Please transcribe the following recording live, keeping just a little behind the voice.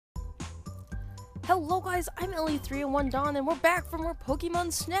Hello guys, I'm Ellie301 Dawn, and we're back for more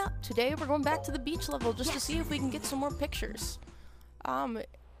Pokemon Snap. Today we're going back to the beach level just to see if we can get some more pictures.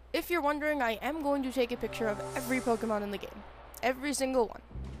 If you're wondering, I am going to take a picture of every Pokemon in the game. Every single one.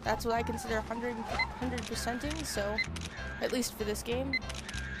 That's what I consider 100%ing, so at least for this game.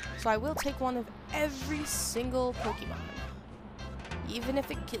 So I will take one of every single Pokemon. Even if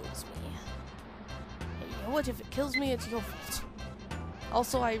it kills me. And you know what, if it kills me, it's your fault.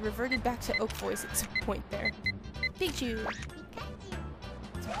 Also, I reverted back to Oak voice at some point there. Pikachu!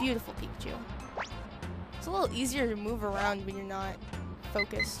 It's a beautiful Pikachu. It's a little easier to move around when you're not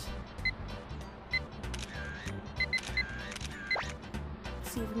focused.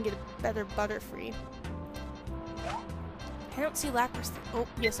 Let's see if we can get a better Butterfree. I don't see Lapras. Oh,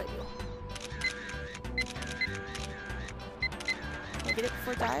 yes I do. Can I get it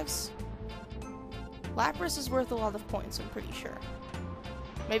before it dives? Lapras is worth a lot of points, I'm pretty sure.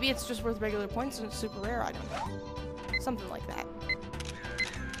 Maybe it's just worth regular points and it's super rare, I don't know. Something like that.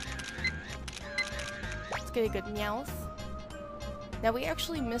 Let's get a good Meowth. Now we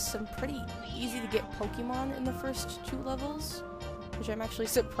actually missed some pretty easy to get Pokemon in the first 2 levels, which I'm actually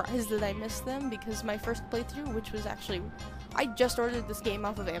surprised that I missed them because my first playthrough, which was actually, I just ordered this game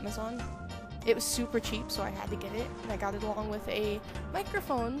off of Amazon. It was super cheap, so I had to get it, and I got it along with a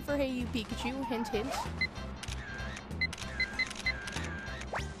microphone for Hey You Pikachu, hint hint.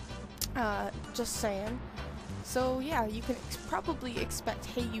 Just saying. So yeah, you can probably expect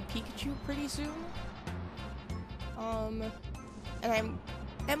Hey You Pikachu pretty soon. And I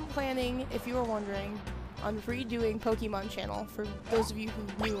am planning, if you were wondering, on redoing Pokemon Channel. For those of you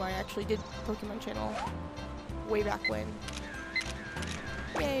who knew, I actually did Pokemon Channel way back when.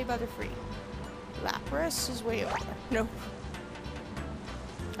 Yay, Butterfree. Lapras is way over there. Nope.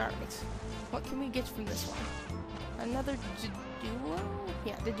 Alright. What can we get from this one? Another Duo?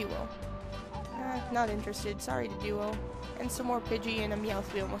 Yeah, the Duo. Not interested. Sorry, the Duo. And some more Pidgey and a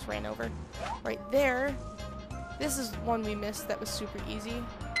Meowth we almost ran over. Right there. This is one we missed that was super easy.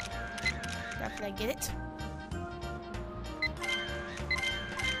 Now can I get it?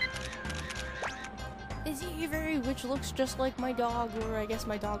 Is Eevee, which looks just like my dog, or I guess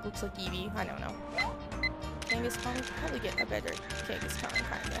my dog looks like Eevee. I don't know. Kangaskhan? Probably get a better Kangaskhan,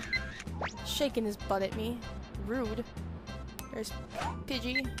 kinda. Shaking his butt at me. Rude. There's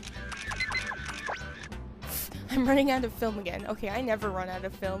Pidgey. I'm running out of film again. Okay, I never run out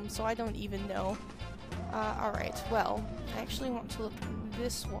of film, so I don't even know. Alright, well, I actually want to look in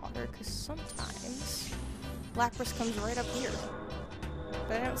this water, because sometimes Lapras comes right up here.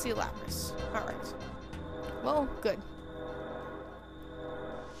 But I don't see Lapras. Alright. Well, good.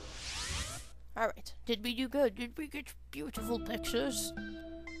 Alright, did we do good? Did we get beautiful pictures?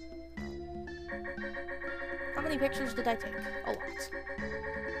 How many pictures did I take? A lot.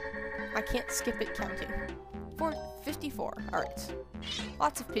 I can't skip it counting. 54. Alright.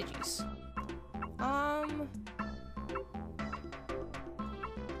 Lots of Pidgeys.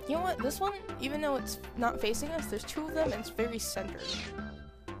 You know what? This one, even though it's not facing us, there's 2 of them and it's very centered.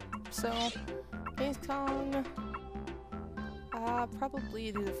 So, Kangaskhan,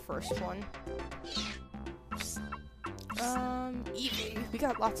 probably do the first one. Eevee. We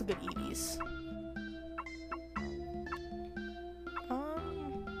got lots of good Eevees.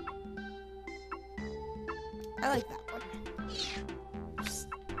 I like that one.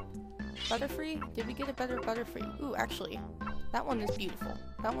 Butterfree? Did we get a better Butterfree? Ooh, actually, that one is beautiful.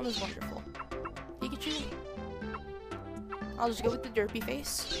 That one is wonderful. Pikachu? I'll just go with the derpy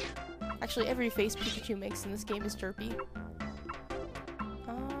face. Actually, every face Pikachu makes in this game is derpy. You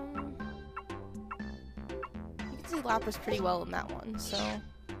can see Lapras pretty well in that one, so...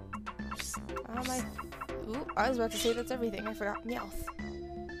 Ooh, I was about to say that's everything. I forgot Meowth.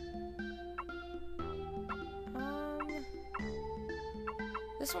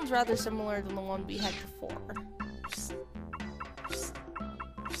 This one's rather similar than the one we had before.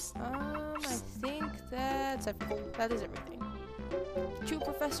 I think that's everything. That is everything. To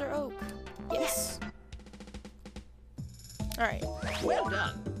Professor Oak. Yes! Alright. Well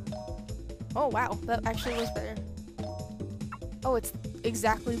done. Oh wow, that actually was better. Oh, it's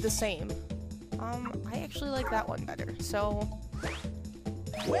exactly the same. I actually like that one better, so...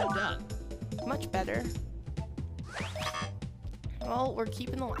 Well done. Much better. Well, we're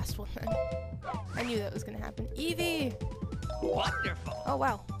keeping the last one then. I knew that was gonna happen. Eevee! Wonderful. Oh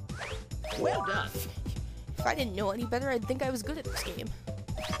wow. Well done. If I didn't know any better, I'd think I was good at this game.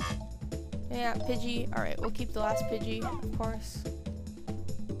 Yeah, Pidgey. Alright, we'll keep the last Pidgey, of course.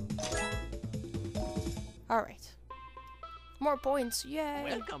 Alright. More points, yay!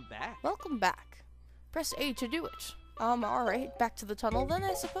 Welcome back. Welcome back. Press A to do it. Alright, back to the tunnel then,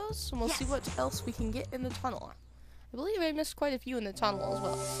 I suppose, and we'll see what else we can get in the tunnel. I believe I missed quite a few in the tunnel as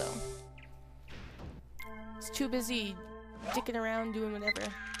well, so... It's too busy dicking around doing whatever.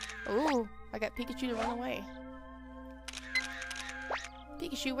 Oh, I got Pikachu to run away.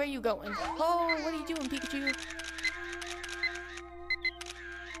 Pikachu, where you going? Oh, what are you doing, Pikachu?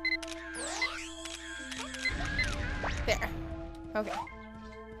 There. Okay.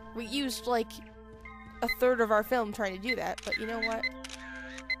 We used, like, a third of our film trying to do that, but you know what?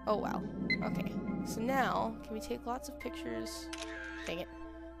 Oh, wow. Okay. So now, can we take lots of pictures? Dang it.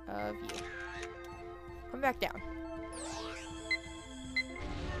 Of you. Come back down.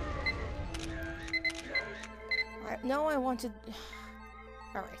 Alright, no, I wanted...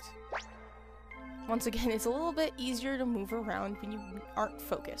 Alright. Once again, it's a little bit easier to move around when you aren't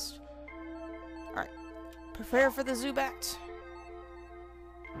focused. Alright. Prepare for the Zubat.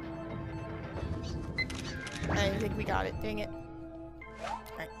 I think we got it, dang it.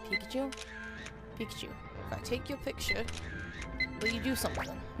 Alright, Pikachu. Pikachu, if I take your picture, will you do something?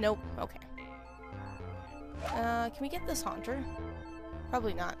 Nope, okay. Can we get this Haunter?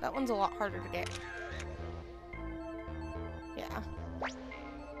 Probably not. That one's a lot harder to get. Yeah.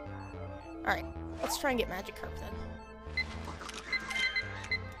 Alright, let's try and get Magikarp then.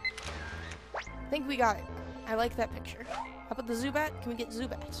 I think we got it. I like that picture. How about the Zubat? Can we get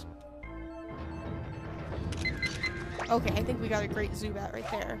Zubat? Okay, I think we got a great Zubat right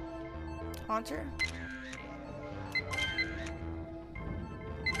there. Haunter?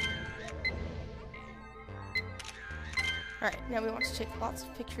 Alright, now we want to take lots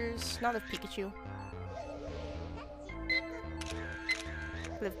of pictures, not of Pikachu,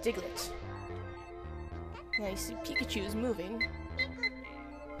 but of Diglett. Now you see Pikachu is moving.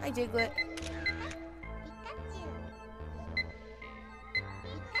 Hi, Diglett.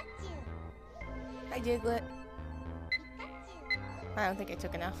 Hi, Diglett. I don't think I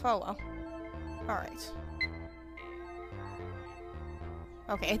took enough. Oh well. Alright.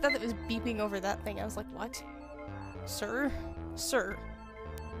 Okay, I thought it was beeping over that thing. I was like, what? Sir? Sir.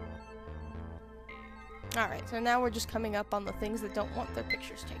 Alright, so now we're just coming up on the things that don't want their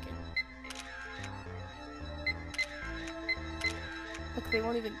pictures taken. Look, they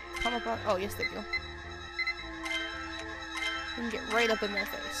won't even come up on- oh, yes they do. You can get right up in their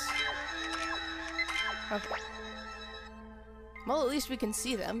face. Okay. Well, at least we can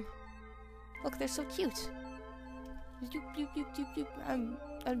see them. Look, they're so cute. Doop, doop, doop, doop, doop.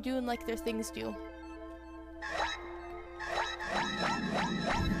 I'm doing like their things do.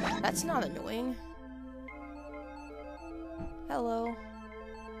 That's not annoying. Hello.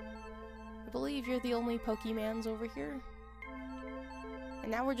 I believe you're the only Pokemans over here.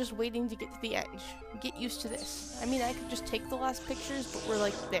 And now we're just waiting to get to the edge. Get used to this. I mean, I could just take the last pictures, but we're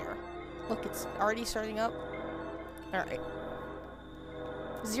like there. Look, it's already starting up. Alright.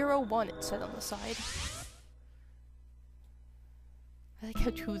 01 it said on the side. I like how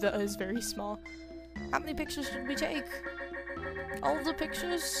Tuda is very small. How many pictures did we take? All of the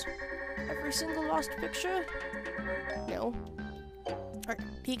pictures? Every single lost picture? No. Alright,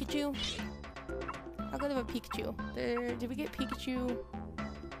 Pikachu. How good of a Pikachu? Did we get Pikachu?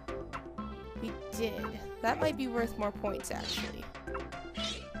 We did. That might be worth more points, actually.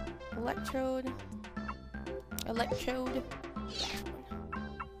 Electrode. Electrode.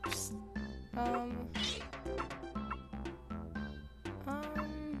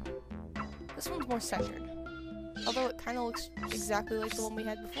 This one's more centered. Although it kind of looks exactly like the one we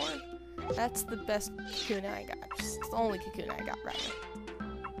had before. That's the best Kakuna I got. It's the only Kakuna I got, rather.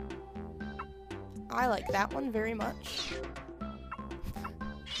 I like that one very much.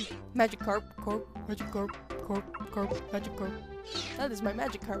 Magikarp, Magikarp, Magikarp. That is my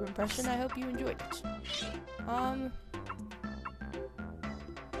Magikarp impression. I hope you enjoyed it.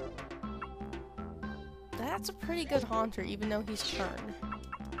 That's a pretty good Haunter, even though he's turned.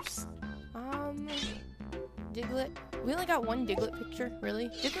 Diglett. We only got one Diglett picture, really?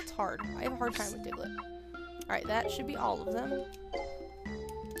 Diglett's hard. I have a hard time with Diglett. Alright, that should be all of them.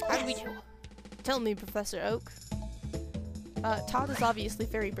 How do we do? Tell me, Professor Oak. Todd is obviously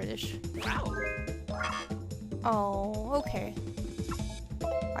very British. Oh, okay.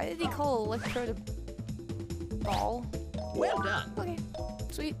 Why did he call Electrode a ball? Well done. Okay,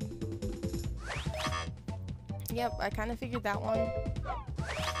 sweet. Yep, I kind of figured that one.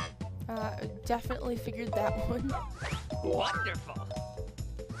 Definitely figured that one. Wonderful.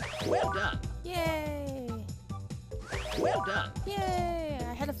 Well done. Yay! Well done. Yay!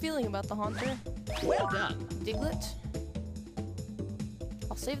 I had a feeling about the Haunter. Well done. Diglett.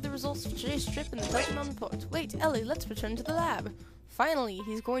 I'll save the results of today's trip in the Pokemon report. Wait, Ellie, let's return to the lab. Finally,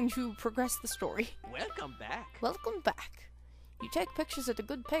 he's going to progress the story. Welcome back. Welcome back. You take pictures at a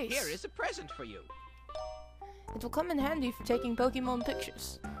good pace. Here is a present for you. It will come in handy for taking Pokemon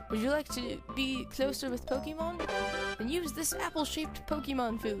pictures. Would you like to be closer with Pokemon? Then use this apple-shaped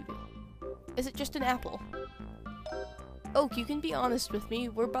Pokemon food. Is it just an apple? Oak, you can be honest with me.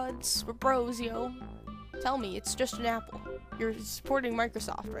 We're buds. We're bros, yo. Tell me, it's just an apple. You're supporting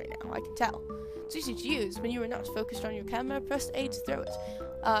Microsoft right now, I can tell. It's easy to use. When you are not focused on your camera, press A to throw it.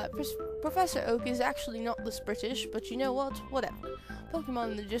 Professor Oak is actually not this British, but you know what? Whatever.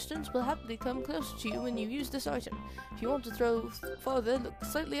 Pokemon in the distance will happily come closer to you when you use this item. If you want to throw further, look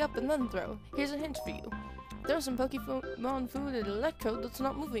slightly up and then throw. Here's a hint for you. Throw some Pokemon food at an electrode that's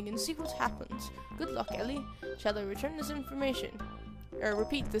not moving and see what happens. Good luck, Ellie. Shall I return this information? Or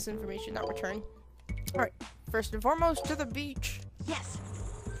repeat this information, not return. Alright, first and foremost, to the beach. Yes.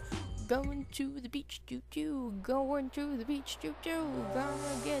 Going to the beach, doo-doo. Going to the beach, doo-doo. Gonna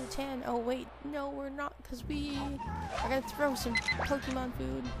get a tan. Oh, wait. No, we're not, because we are gonna throw some Pokemon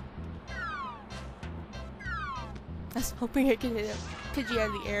food. I was hoping I could hit a Pidgey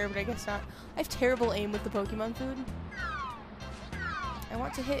out of the air, but I guess not. I have terrible aim with the Pokemon food. I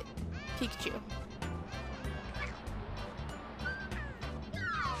want to hit Pikachu.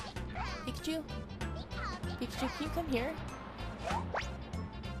 Pikachu? Pikachu, can you come here?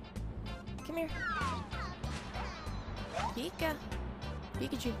 Come here. Pika.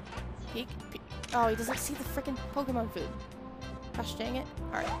 Pikachu. Oh, he doesn't see the freaking Pokemon food. Gosh dang it.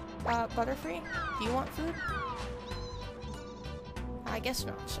 Alright. Butterfree? Do you want food? I guess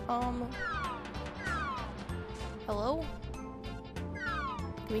not. Hello?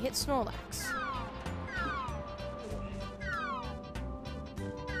 Can we hit Snorlax?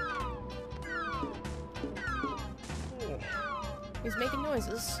 He's making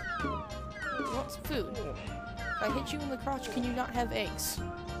noises. He wants food. If I hit you in the crotch, can you not have eggs?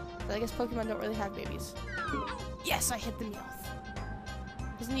 But I guess Pokemon don't really have babies. Yes, I hit the Meowth.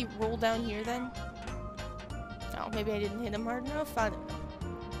 Doesn't he roll down here then? Oh, maybe I didn't hit him hard enough? I don't know.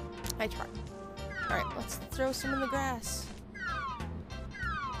 I tried. Alright, let's throw some in the grass.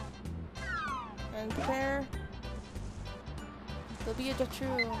 And prepare. There'll be a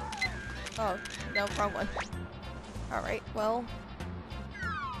Datru. Oh, no, wrong one. Alright, well.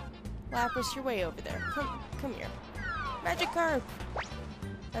 Lapras, you're way over there. Come here. Magikarp!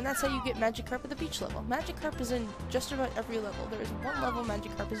 And that's how you get Magikarp at the beach level. Magikarp is in just about every level. There is one level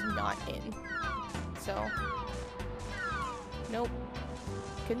Magikarp is not in. So. Nope.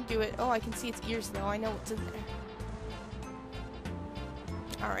 Couldn't do it. Oh, I can see its ears though. I know what's in there.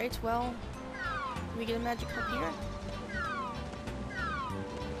 Alright, well. Can we get a Magikarp here?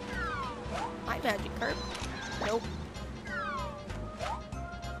 Hi, Magikarp. Nope.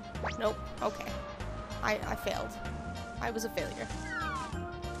 Nope. Okay. I failed. I was a failure.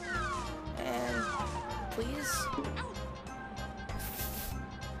 And please.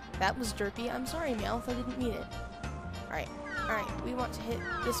 That was derpy. I'm sorry, Meowth. I didn't mean it. Alright. Alright. We want to hit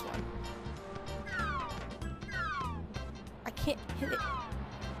this one. I can't hit it.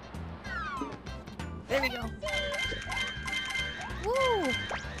 There we go. Woo!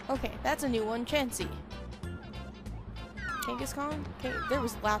 Okay, that's a new one. Chansey. Kangaskhan? Okay, there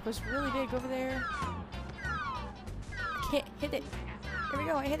was Lapras really big over there. I can't hit it. There we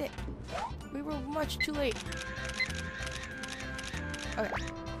go, I hit it. We were much too late. Okay.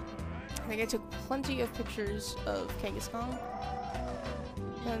 I think I took plenty of pictures of Kangaskhan.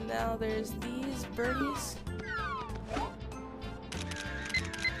 And now there's these birdies.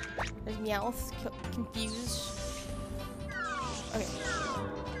 There's Meowth, confused. Okay.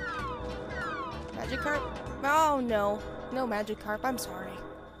 Magikarp? Oh no. No Magikarp, I'm sorry.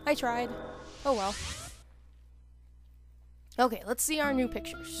 I tried. Oh well. Okay, let's see our new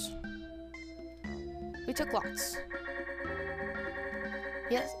pictures. We took lots.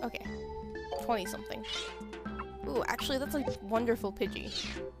 Yes? Okay. 20 something. Ooh, actually that's a wonderful Pidgey.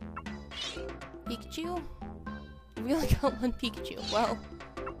 Pikachu? We only got one Pikachu. Well.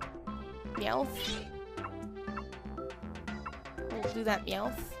 Meowth. We'll do that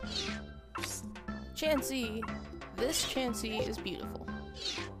Meowth. Chansey. This Chansey is beautiful.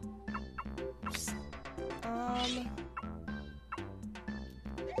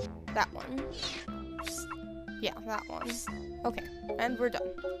 That one. Yeah, that one. Okay, and we're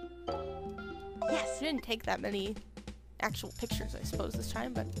done. Yes, we didn't take that many actual pictures, I suppose, this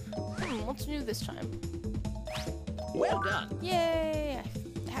time, but what's new this time? Well done. Yay!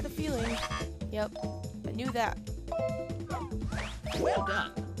 I had a feeling. Yep, I knew that. Well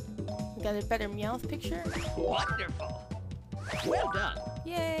done. We got a better Meowth picture. Wonderful. Well done.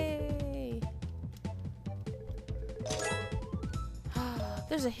 Yay!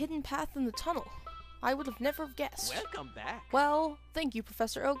 There's a hidden path in the tunnel. I would have never guessed. Welcome back. Well, thank you,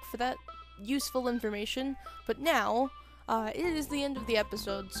 Professor Oak, for that useful information. But now, it is the end of the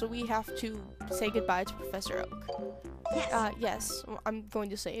episode, so we have to say goodbye to Professor Oak. Yes. Yes, I'm going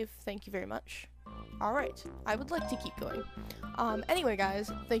to save. Thank you very much. Alright, I would like to keep going. Anyway,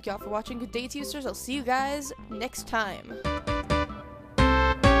 guys, thank you all for watching. Good day to you, sirs. I'll see you guys next time.